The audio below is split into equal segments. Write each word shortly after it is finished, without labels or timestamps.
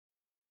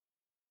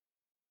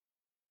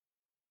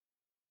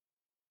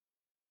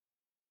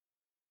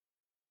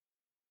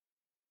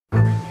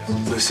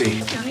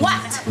Lucy.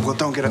 What? Well,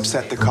 don't get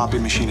upset. The copy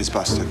machine is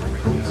busted.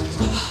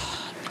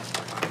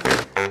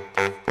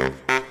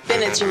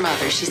 Ben, it's your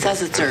mother. She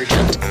says it's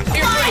urgent.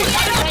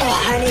 Oh,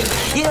 honey,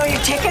 you know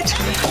your ticket?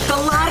 The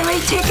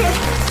lottery ticket?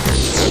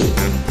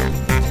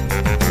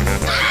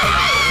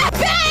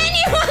 Ben,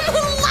 you won the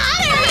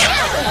lottery!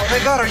 Oh my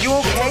God, are you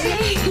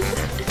okay?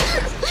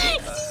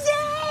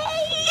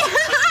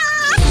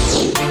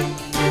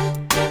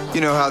 You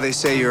know how they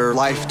say your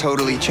life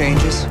totally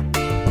changes?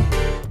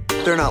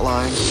 They're not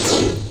lying.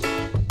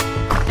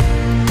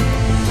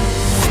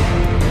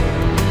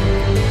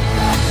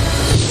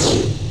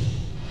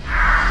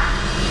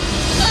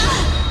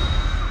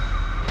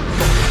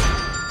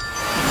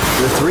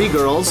 The three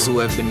girls who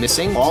have been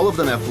missing, all of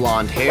them have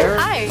blonde hair.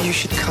 Hi. You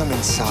should come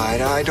inside.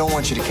 I don't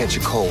want you to catch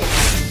a cold.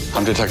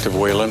 I'm Detective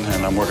Whalen,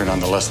 and I'm working on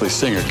the Leslie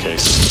Singer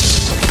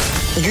case.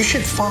 You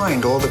should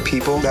find all the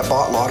people that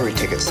bought lottery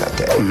tickets that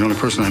day. The only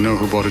person I know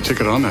who bought a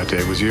ticket on that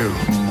day was you.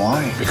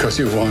 Why? Because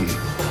you won.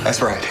 That's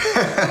right.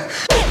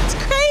 It's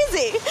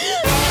crazy.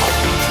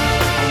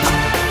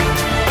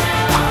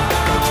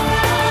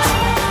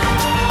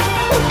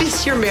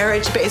 Is your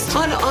marriage based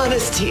on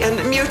honesty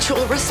and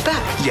mutual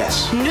respect?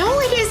 Yes. No,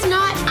 it is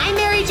not. I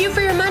married you for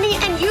your money,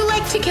 and you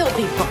like to kill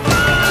people.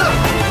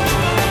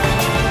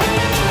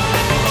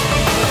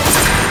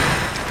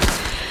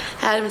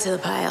 Add him to the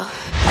pile.